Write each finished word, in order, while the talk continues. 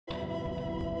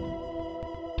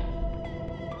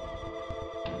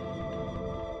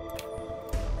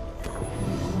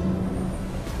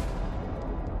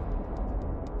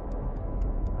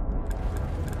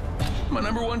my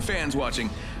 #1 fans watching,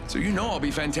 so you know I'll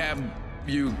be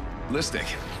fantab-you-listic.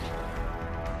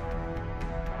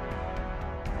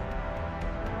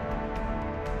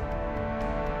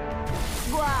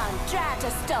 Go on, try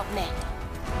to stop me.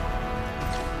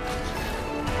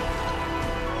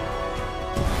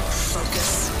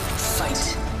 Focus,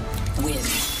 fight, win.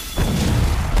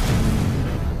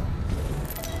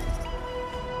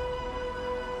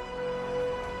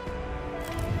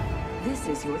 This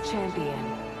is your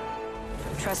champion.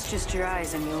 Trust just your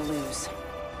eyes and you'll lose.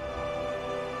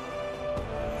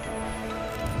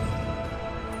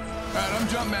 Alright, I'm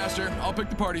Jump Master. I'll pick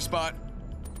the party spot.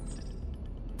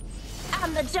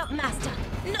 I'm the jump master.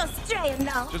 No straying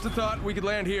now. Just a thought, we could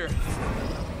land here.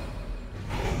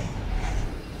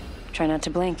 Try not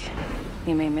to blink.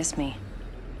 You may miss me.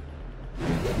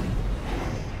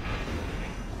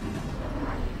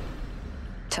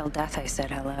 Tell Death I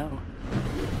said hello.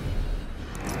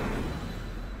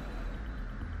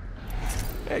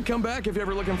 Hey, come back if you're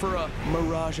ever looking for a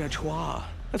Mirage à Trois.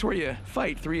 That's where you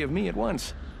fight 3 of me at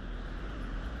once.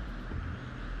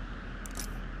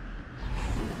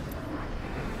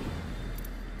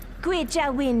 Quit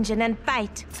your whinging and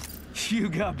fight. You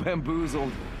got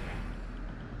bamboozled.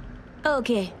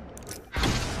 Okay.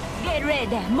 Get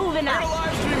ready. Moving I'm out. gonna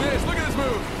live stream this. Look at this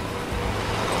move.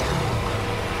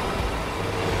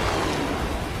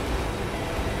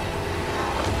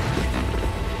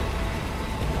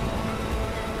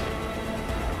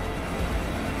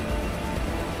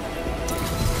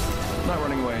 I'm not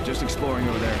running away, just exploring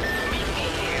over there.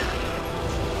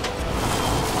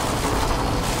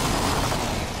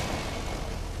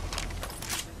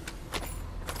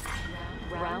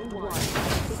 Round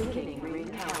 1. Beginning ring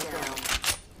countdown.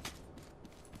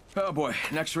 Oh boy,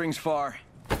 next ring's far.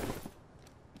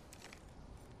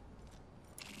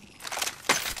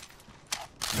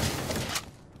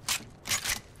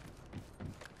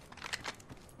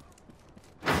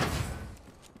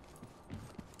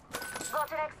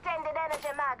 Got an extended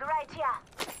energy mag right here.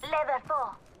 Level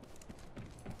 4.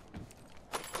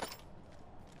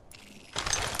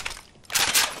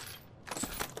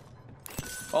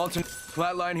 Alternate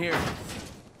flatline here.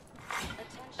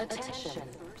 Attention.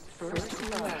 First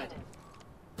blood.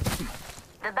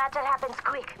 The battle happens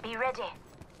quick. Be ready.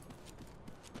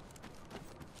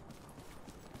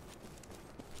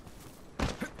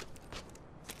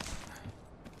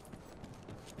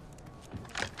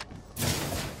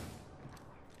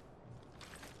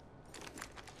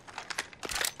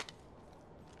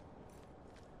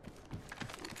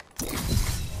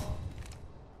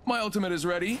 My ultimate is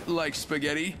ready, like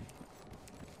spaghetti.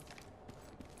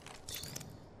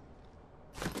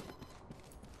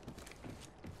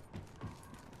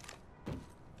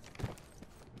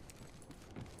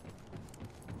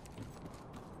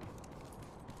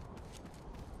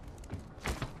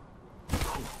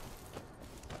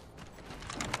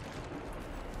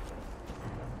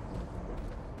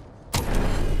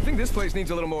 I think this place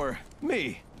needs a little more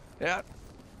me. Yeah.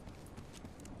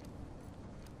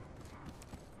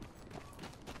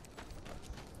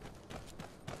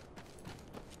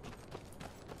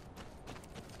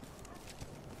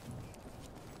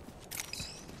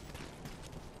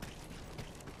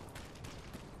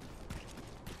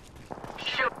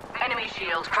 Shoot. Enemy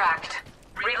shield cracked.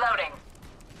 Reloading.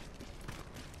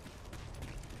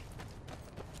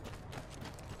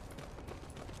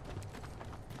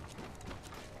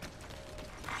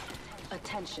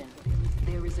 Attention.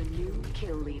 There is a new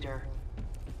kill leader.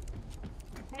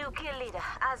 New kill leader.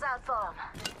 Eyes out for him.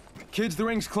 Kids, the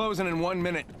ring's closing in 1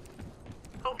 minute.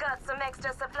 Got some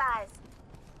extra supplies.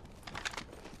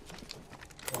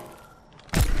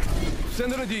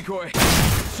 Send in a decoy.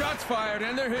 Shots fired,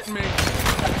 and they're hitting me.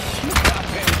 You got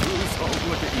bamboozled.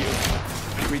 Look at you.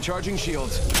 Recharging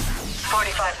shields.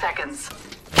 45 seconds.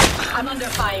 I'm under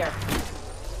fire.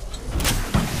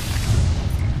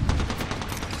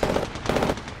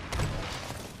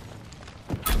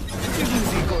 Give me the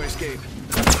decoy escape.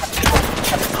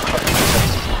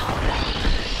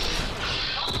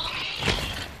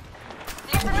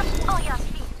 Listen up, all your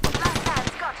feet. Last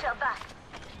time's got your back.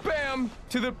 Bam!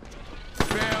 To the...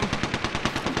 Bam!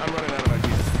 I'm running out of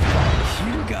ideas.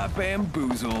 You got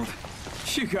bamboozled.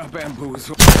 You got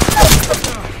bamboozled.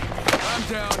 I'm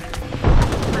down.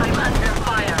 I'm under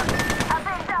fire. I've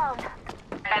been down.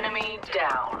 Enemy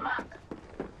down.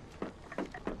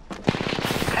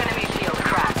 Enemy shield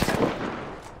cracked.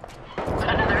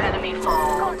 Another enemy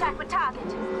fall. Contact with target.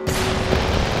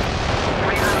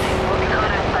 Reloading. We'll be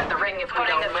caught outside the ring if we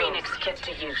don't move. Putting the Phoenix kit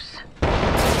to use.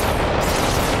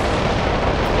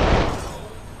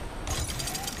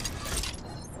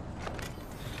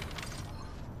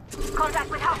 Contact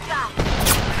with Hostile.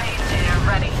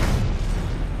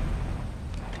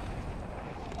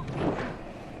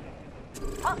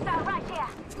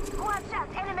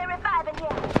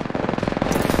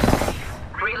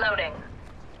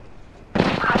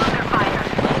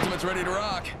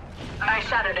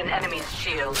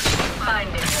 shield.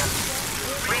 Finding them.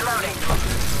 Reloading.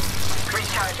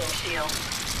 Recharging shield.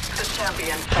 The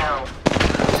champion fell.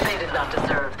 They did not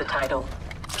deserve the title.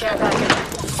 Care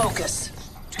package, focus.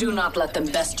 Do not let them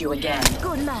best you again.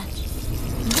 Good match.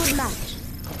 Good match.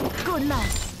 Good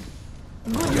match.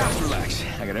 Good Just match. relax.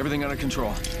 I got everything under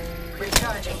control.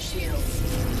 Recharging shield.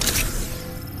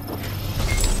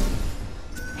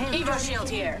 Evo shield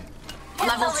here.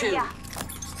 Level Over 2. here.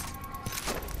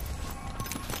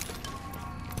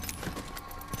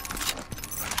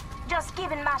 Just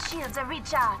giving my shields a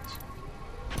recharge.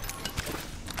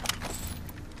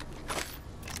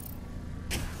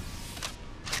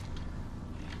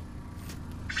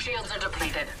 Shields are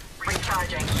depleted.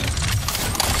 Recharging.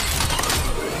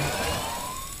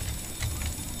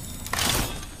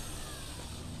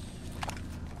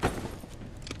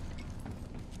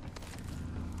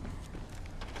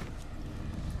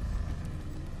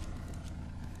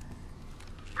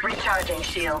 Recharging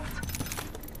shields.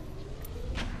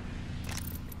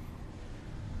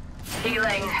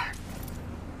 Healing.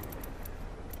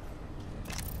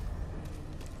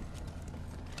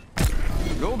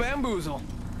 Go bamboozle.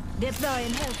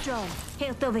 Deploying health drone.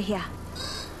 Health over here.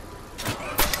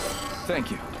 Thank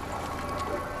you.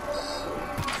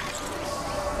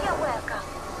 You're welcome.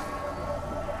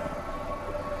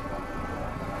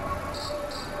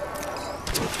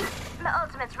 My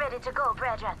ultimate's ready to go,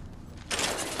 brethren.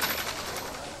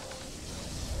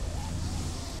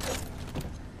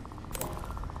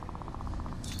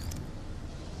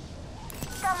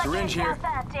 Syringe here.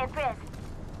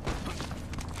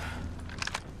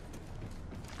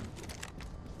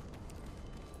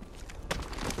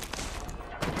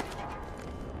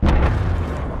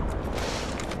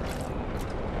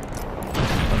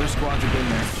 Other squads have been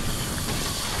there.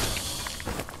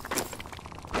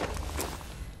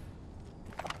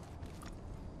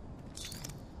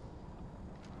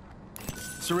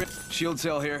 Syringe. Shield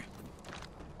cell here.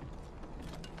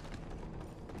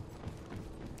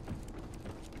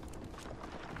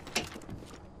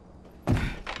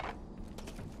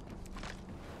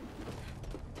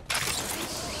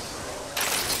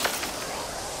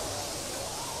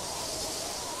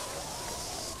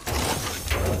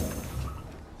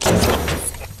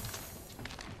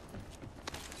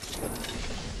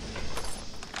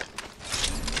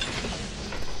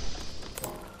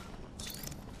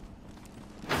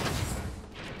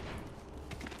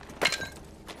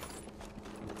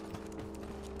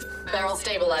 Barrel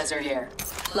stabilizer here.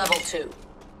 Level 2.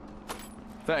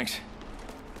 Thanks.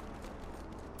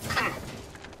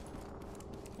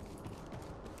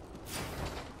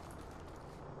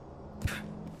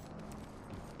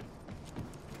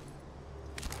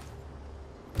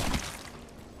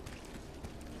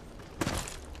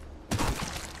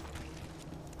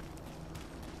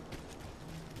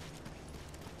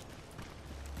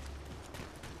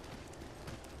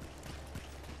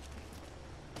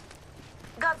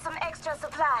 Got some extra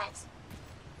supplies.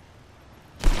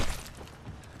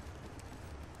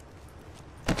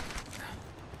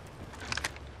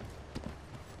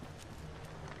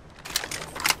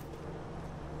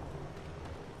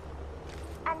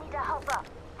 I need a hop up.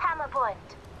 Hammer point.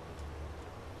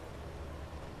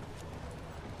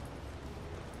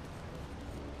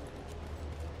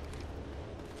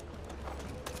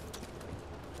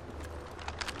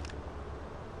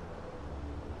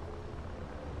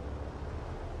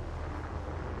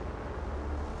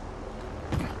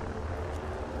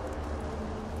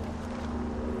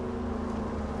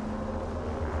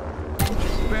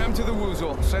 Bam to the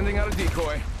woozle. Sending out a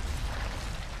decoy.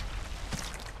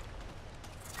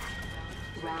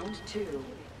 Round 2.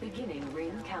 Beginning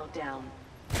ring countdown.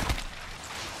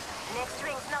 Next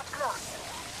ring's not close.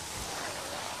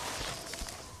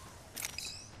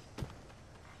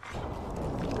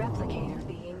 Replicator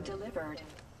being delivered.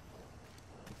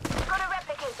 Got a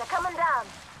replicator coming down.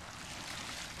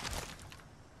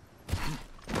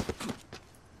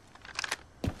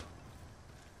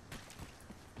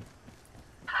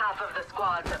 Half of the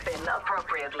squads have been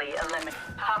appropriately eliminated.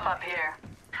 Hop up here.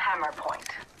 Hammer point.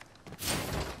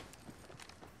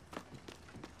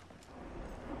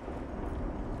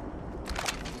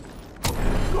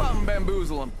 Go out and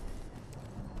bamboozle them.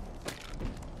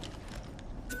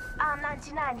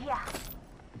 R99 here.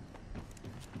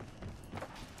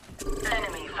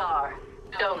 Enemy far.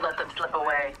 Don't let them slip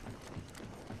away.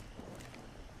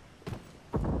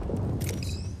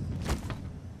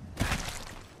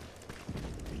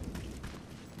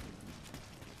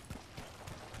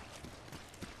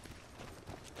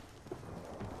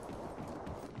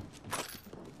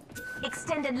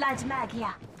 Extended light mag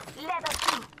here. Level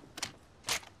 2.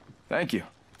 Thank you.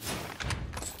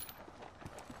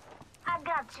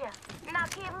 got you. Now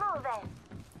keep moving.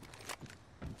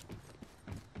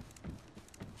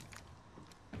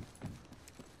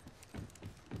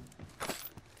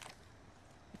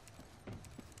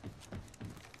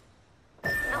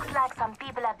 Looks like some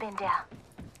people have been there.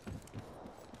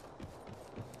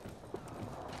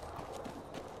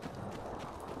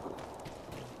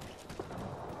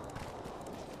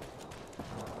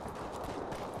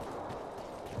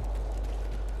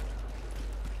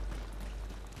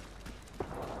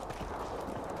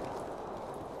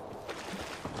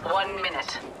 One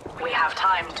minute. We have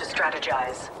time to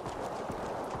strategize.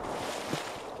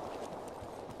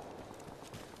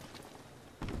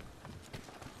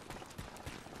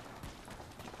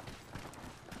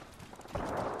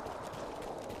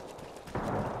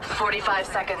 "45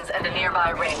 seconds and a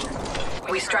nearby ring.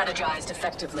 We strategized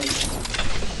effectively.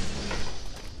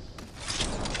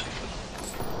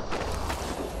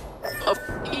 Oh,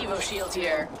 Evo shield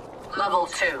here. Level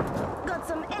 2. Got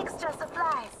some extra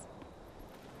supplies.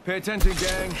 Pay attention,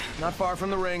 gang. Not far from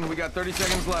the ring. We got 30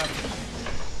 seconds left.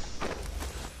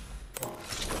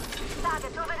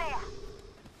 Target over there.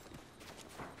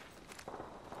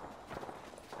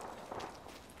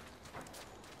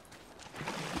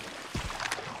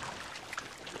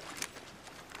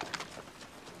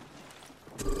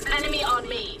 Enemy on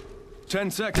me.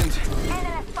 10 seconds.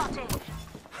 Enemy spotted.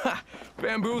 Ha!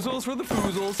 Bamboozles for the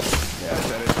foozles. Yeah, I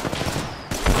said it.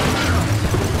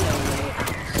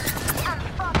 I'm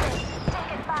spotted.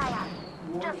 Taking fire.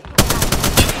 Just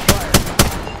keep it up.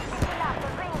 Picking up the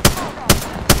ring moving.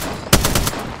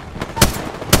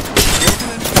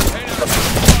 Hey, now, come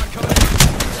on, coming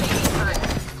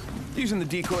in. Using the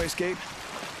decoy escape.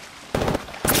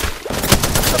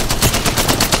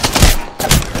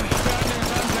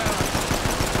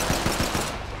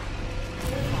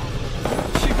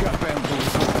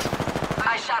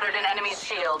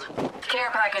 Shield.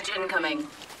 Care package incoming.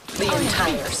 The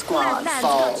entire squad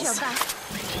falls.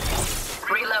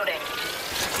 Reloading.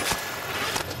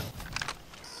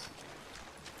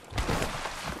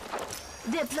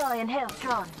 Deploying health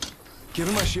drone.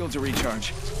 Giving my shields a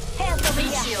recharge. Hands over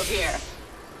Heat here. shield here.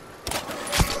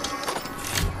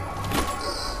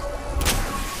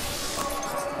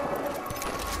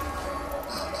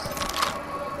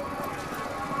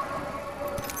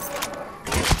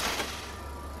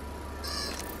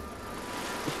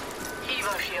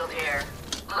 Evo shield here.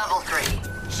 Level 3.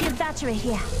 Shield battery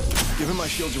here. Giving my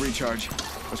shields a recharge.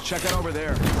 Let's check out over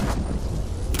there.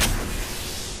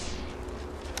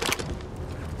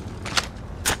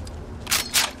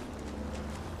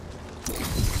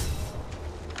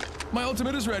 My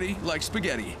ultimate is ready, like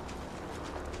spaghetti.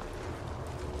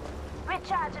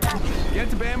 Recharging us. Get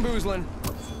to bamboozling.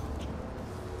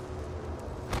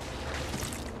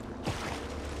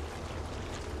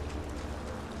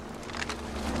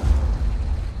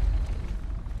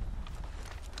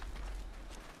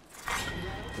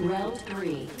 Round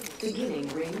 3. Beginning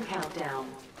ring countdown.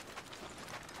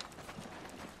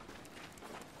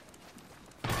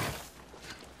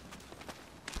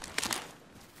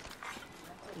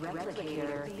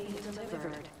 Replicator being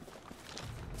delivered.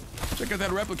 Check out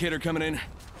that replicator coming in.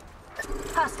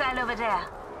 Hostile over there.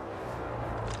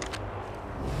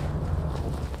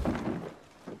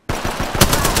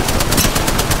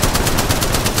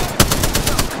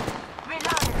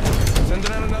 Reloaded.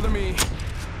 Sending out another me.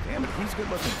 Damn it, he's good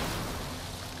looking.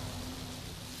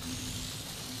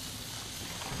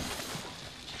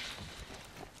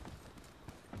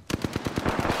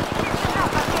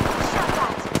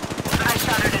 I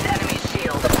shattered an enemy's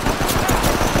shield.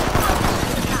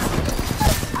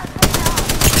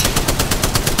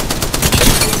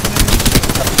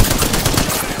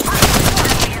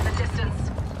 Enemy in the distance.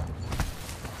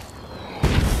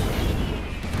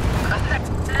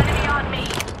 Enemy on me.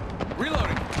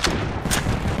 Reloading.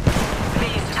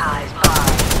 These ties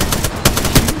bind.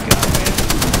 You got it.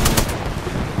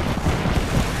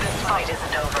 This fight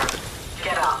isn't over.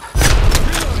 Get up.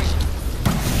 Reloading.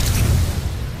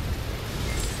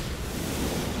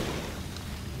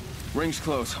 Ring's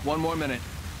close. 1 more minute.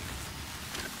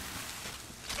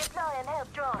 Deploying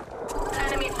health drone.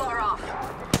 Enemy far off.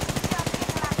 Just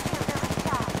getting my shield to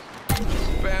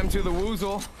recharge. Bam to the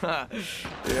woozle.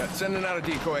 Yeah, sending out a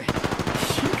decoy.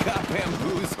 You got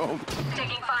bamboozled.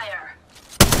 Taking fire.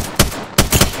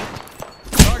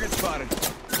 Target spotted.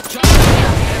 Shot.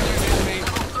 Me.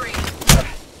 Level 3.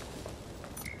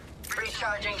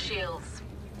 Recharging shields.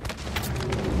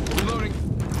 Reloading.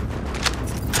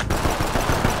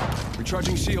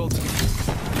 Recharging shields.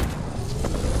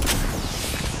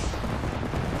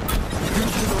 Dude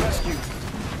to the rescue.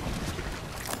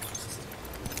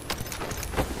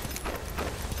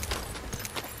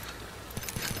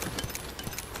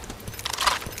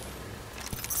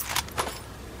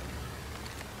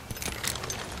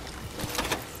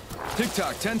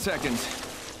 Tick-tock, 10 seconds.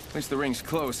 At least the ring's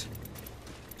close.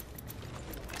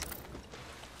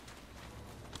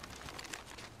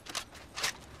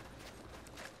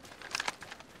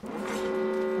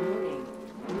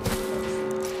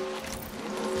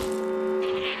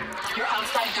 You're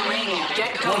outside the ring.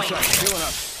 Get One going. sec, healing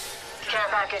up. Care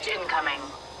package incoming.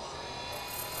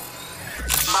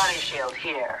 Body shield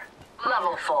here.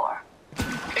 Level 4.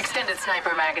 Extended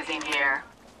sniper magazine here.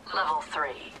 Level 3.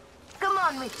 Come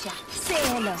on, Richard. Say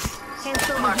hello. Hands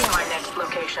over Mark here. my next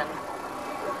location.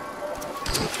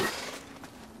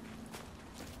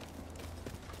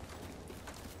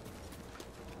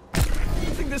 I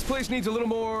think this place needs a little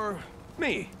more...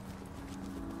 me.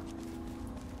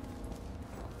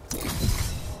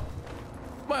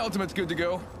 My ultimate's good to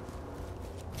go.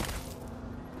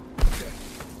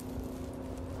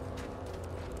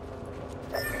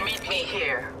 Meet me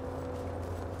here.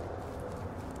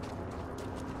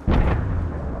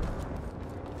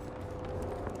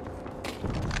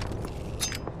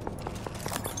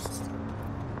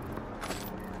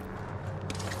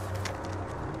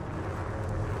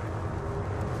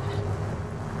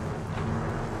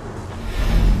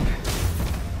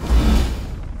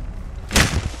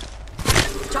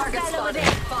 Target spotted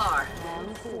far.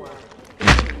 Round 4.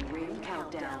 Ring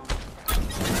countdown.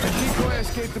 Decoy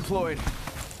escape deployed.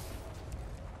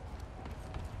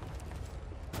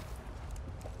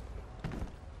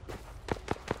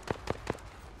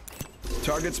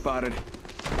 Target spotted.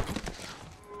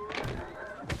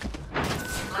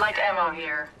 Light ammo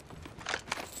here.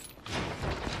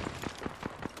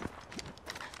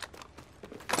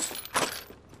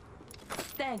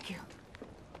 Thank you.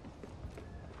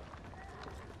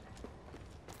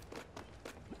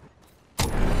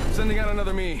 Sending out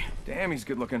another me. Damn, he's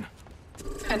good looking.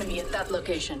 Enemy at that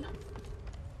location.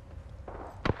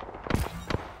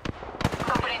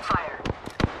 Opening fire.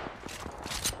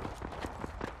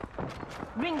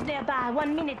 Rings nearby.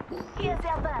 1 minute. Here's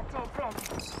your birthday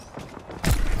present.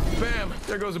 Bam!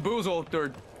 There goes a boozle,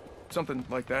 or something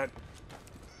like that.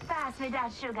 Pass me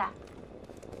that sugar.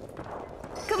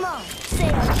 Come on.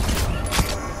 Say hello.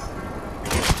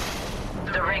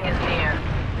 The ring is near.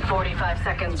 45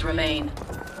 seconds remain.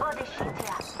 Body sheet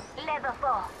here. Level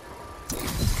 4.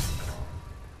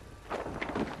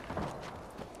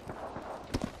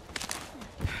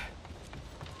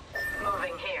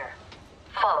 Moving here.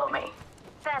 Follow me.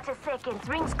 30 seconds.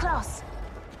 Rings close.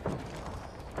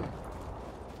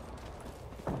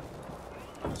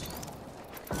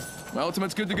 My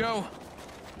ultimate's good to go.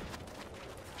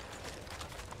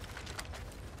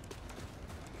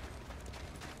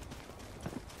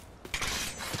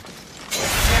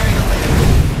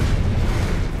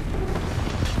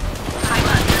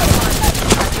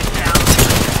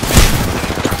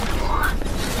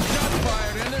 Shots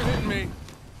fired, and they're hitting me.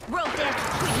 Broke there.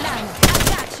 Quick line. I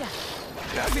gotcha.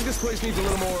 Yeah, I think this place needs a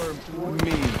little more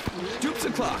me. Dupes the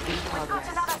clock. Got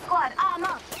another squad. Arm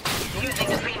up. Using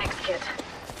the Phoenix kit.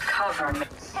 Cover me.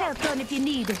 Help on if you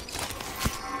need it.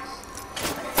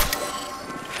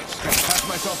 Pass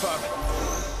myself up.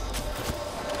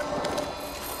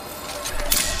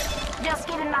 Just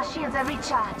giving my shields a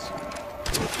recharge.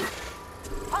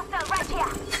 Hostile right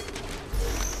here.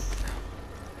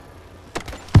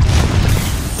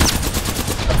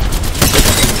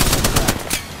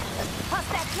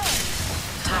 Hostile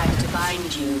close. Time to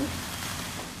bind you.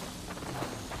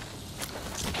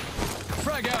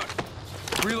 Frag out.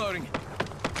 Reloading.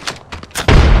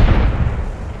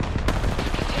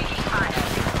 Taking fire.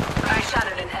 I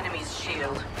shattered an enemy's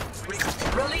shield.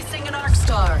 Releasing an arc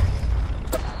star.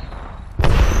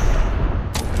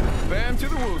 Bam to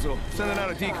the woozle. Sending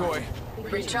out a decoy.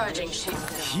 Recharging shield.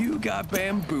 You got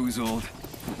bamboozled.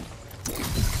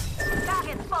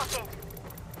 Target spotted.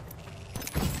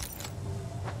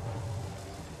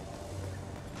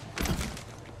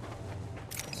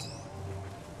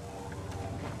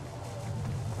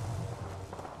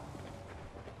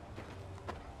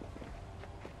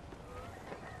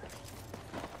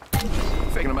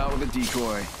 Faking him out with a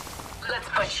decoy. Let's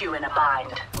put you in a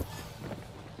bind.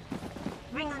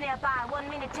 Rings nearby. 1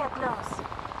 minute till close.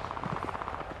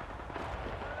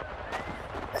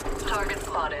 Target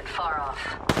spotted far off.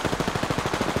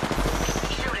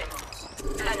 Shooting.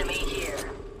 Enemy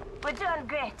here. We're doing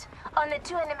great. Only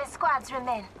 2 enemy squads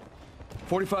remain.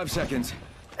 45 seconds.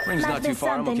 Ring's Might not be too far.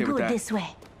 I'm something okay with good that. this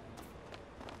way.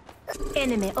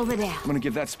 Enemy over there. I'm gonna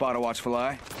give that spot a watchful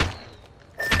eye.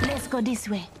 Let's go this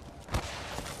way.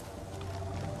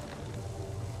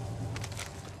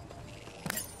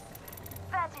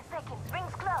 30 seconds.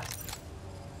 Rings close.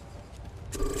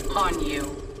 On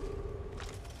you.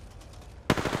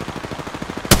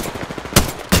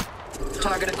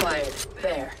 Target acquired.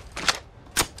 There.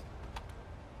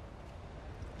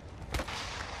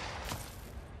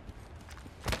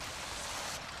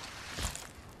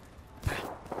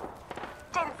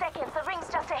 The ring's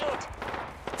just ahead.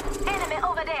 Enemy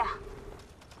over there.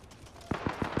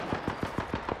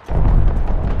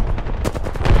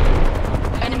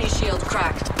 Enemy shield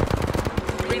cracked.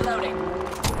 Reloading.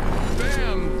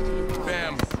 Bam!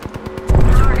 Bam.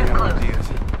 Target close. Ideas.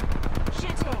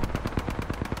 Shooting.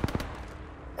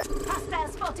 Hostile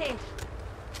spotted.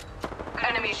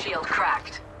 Enemy shield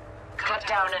cracked. Cut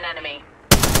down an enemy.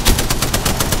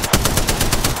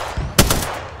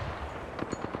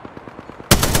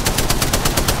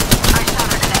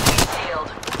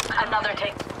 Another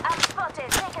take. I'm spotted,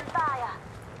 taking fire.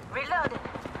 Reloading.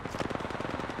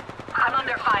 I'm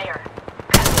under fire.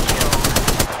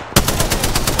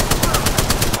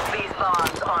 These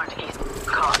bombs aren't easy.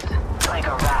 Caught like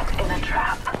a rat in a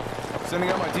trap. Sending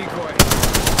out my decoy.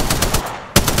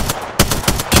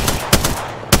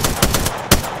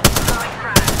 Throwing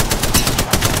frag.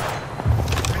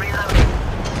 Reloading.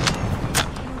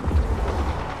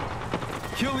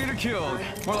 Kill leader killed.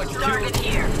 More like Target killed.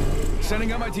 here.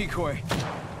 Sending out my decoy.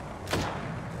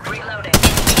 Reloading.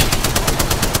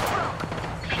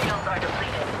 Shields are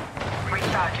depleted.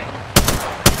 Recharging.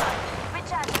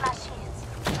 Recharging my shields.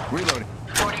 Reloading.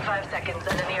 45 seconds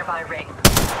and a nearby ring.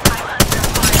 I'm under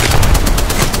fire.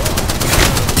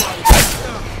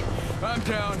 I'm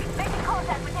down. Making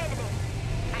contact with enemy.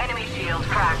 Enemy shield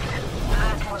cracked.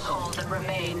 That was all that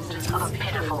remains of a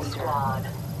pitiful squad.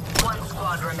 One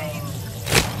squad remains.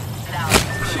 Now,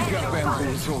 She got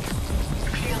bamboozled.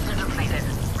 shields are depleted.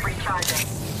 Recharging.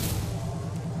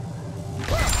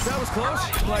 That was close.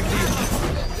 Like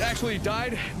the actually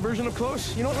died version of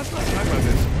close. You know what? Let's not talk about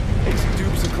this. It's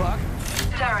dupes o'clock.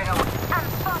 Tearing away. I'm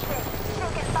spotted,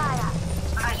 taking fire.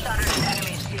 I shattered an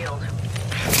enemy's shield.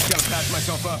 Gotta patch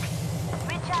myself up.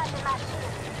 Recharging my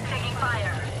shield. Taking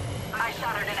fire. I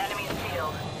shattered an enemy's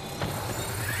shield.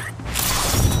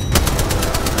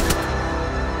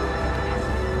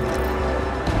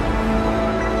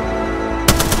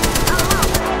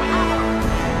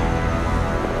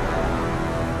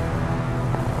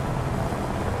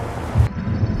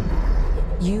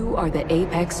 You are the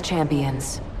Apex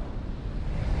Champions.